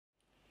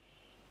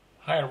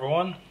Hi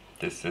everyone,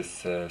 this is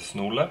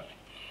Snole.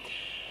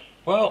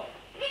 Well,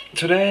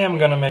 today I'm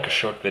gonna make a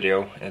short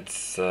video.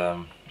 It's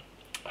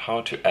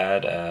how to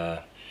add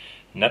a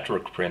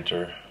network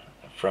printer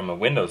from a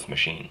Windows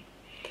machine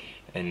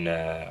in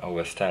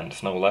OS X,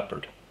 Snow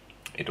Leopard.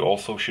 It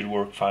also should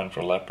work fine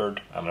for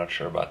Leopard. I'm not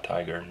sure about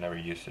Tiger, never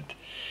used it.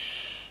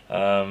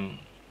 I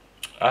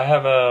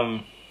have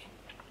a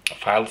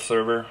file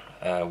server,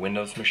 a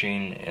Windows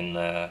machine in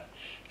the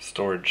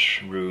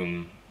storage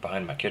room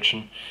behind my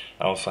kitchen.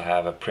 I also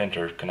have a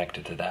printer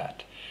connected to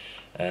that,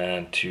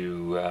 and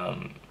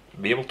to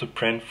be able to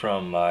print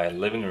from my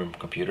living room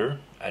computer,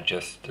 I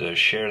just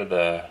share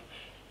the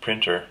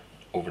printer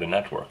over the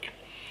network.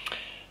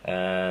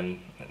 And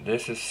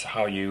this is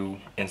how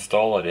you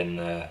install it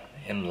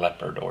in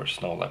Leopard or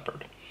Snow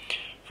Leopard.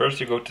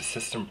 First you go to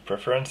System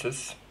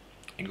Preferences,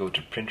 you go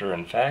to Printer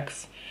and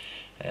Fax,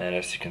 and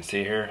as you can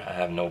see here I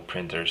have no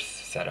printers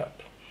set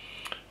up.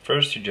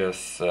 First you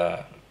just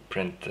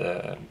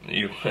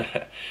you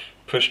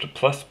push the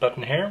plus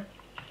button here,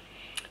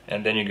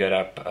 and then you get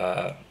up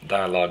a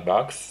dialog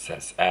box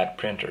that says Add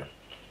Printer.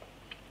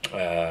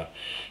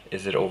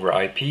 Is it over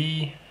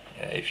IP?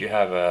 If you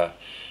have a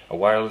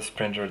wireless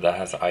printer that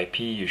has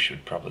IP, you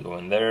should probably go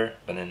in there,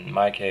 but in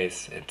my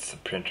case it's a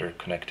printer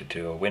connected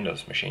to a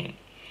Windows machine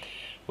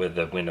with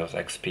the Windows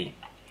XP.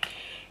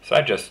 So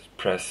I just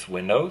press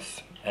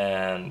Windows,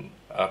 and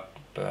up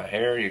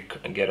here you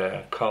get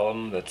a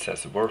column that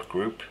says Work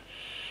Group.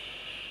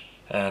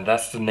 And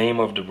that's the name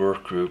of the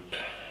work group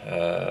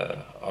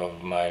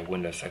of my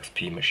Windows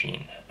XP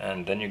machine.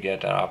 And then you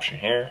get an option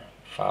here,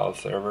 File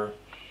Server,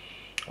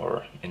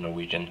 or in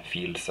Norwegian,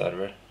 Field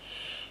Server.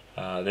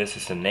 This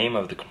is the name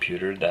of the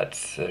computer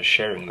that's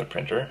sharing the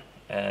printer,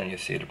 and you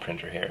see the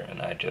printer here,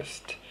 and I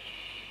just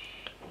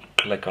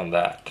click on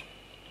that.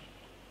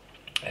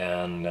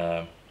 And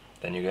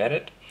then you get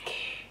it.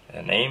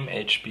 Name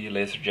HP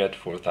LaserJet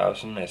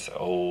 4000 is an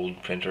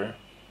old printer,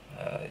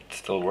 it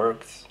still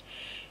works.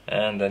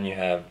 And then you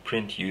have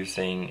print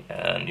using,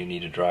 and you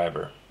need a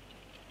driver.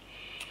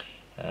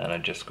 And I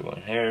just go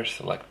in here,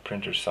 select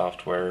printer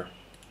software,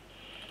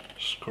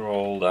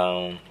 scroll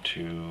down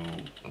to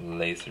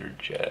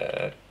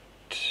LaserJet.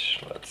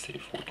 Let's see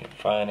if we can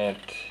find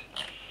it.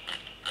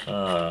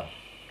 Oh,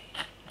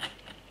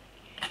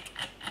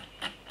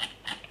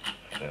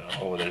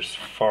 there's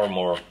far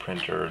more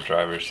printer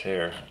drivers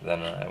here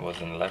than I was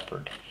in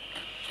Leopard.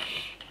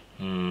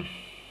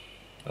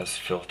 Let's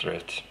filter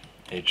it.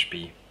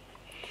 HP.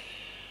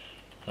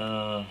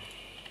 Trying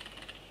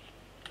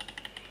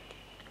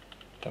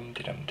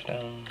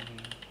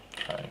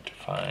to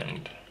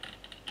find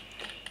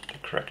the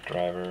correct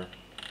driver.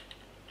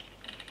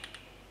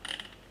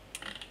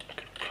 I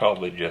could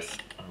probably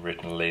just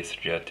written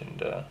LaserJet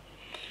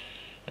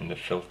in the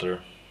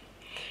filter.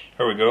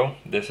 Here we go.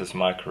 This is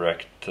my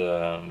correct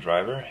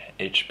driver.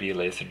 HP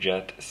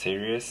LaserJet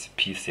series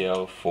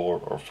PCL 4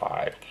 or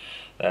 5.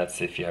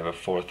 That's if you have a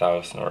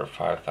 4000 or a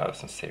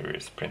 5000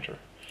 series printer.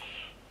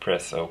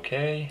 Press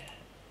OK.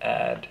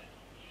 Add,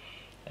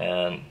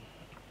 and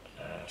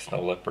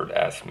Snow Leopard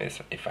asks me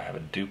if I have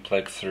a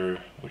duplexer,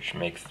 which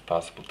makes it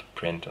possible to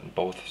print on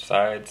both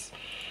sides.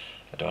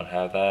 I don't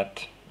have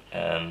that,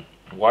 and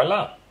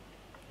voila!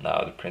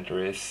 Now the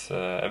printer is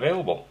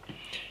available.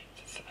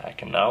 I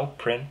can now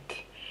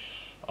print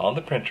on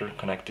the printer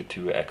connected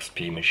to an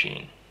XP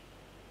machine.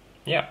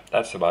 Yeah,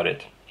 that's about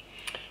it.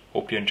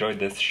 Hope you enjoyed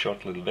this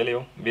short little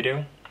video.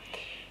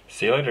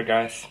 See you later,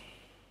 guys.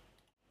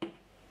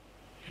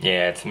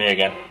 Yeah, it's me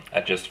again.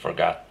 I just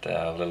forgot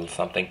a little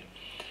something.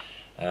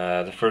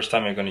 The first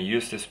time you're going to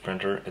use this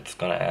printer, it's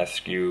going to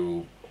ask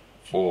you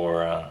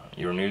for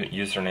your new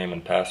username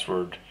and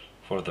password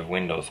for the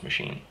Windows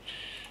machine.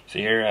 So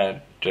here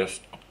I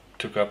just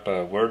took up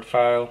a Word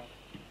file,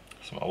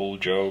 some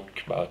old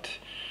joke about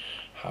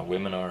how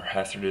women are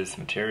hazardous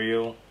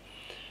material.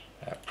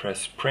 I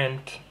press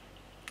print,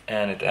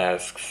 and it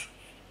asks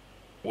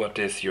what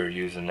is your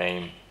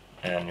username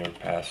and your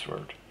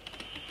password.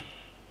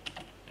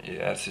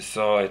 As you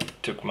saw, it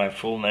took my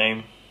full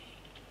name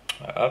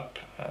up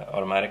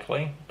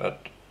automatically,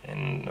 but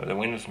in the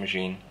Windows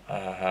machine I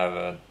have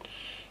a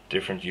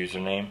different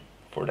username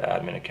for the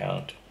admin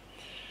account,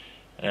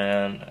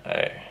 and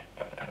I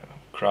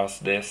cross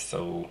this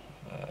so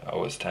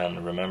OS X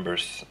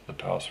remembers the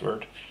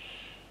password,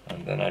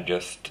 and then I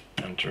just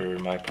enter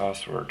my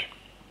password.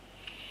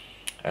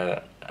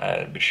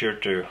 Be sure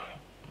to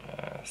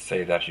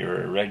say that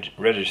you're a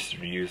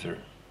registered user,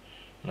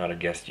 not a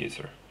guest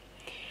user.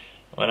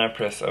 When I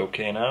press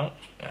OK now,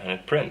 and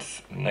it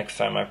prints, next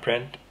time I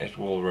print, it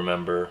will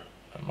remember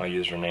my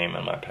username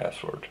and my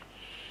password.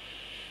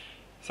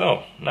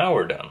 So, now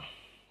we're done.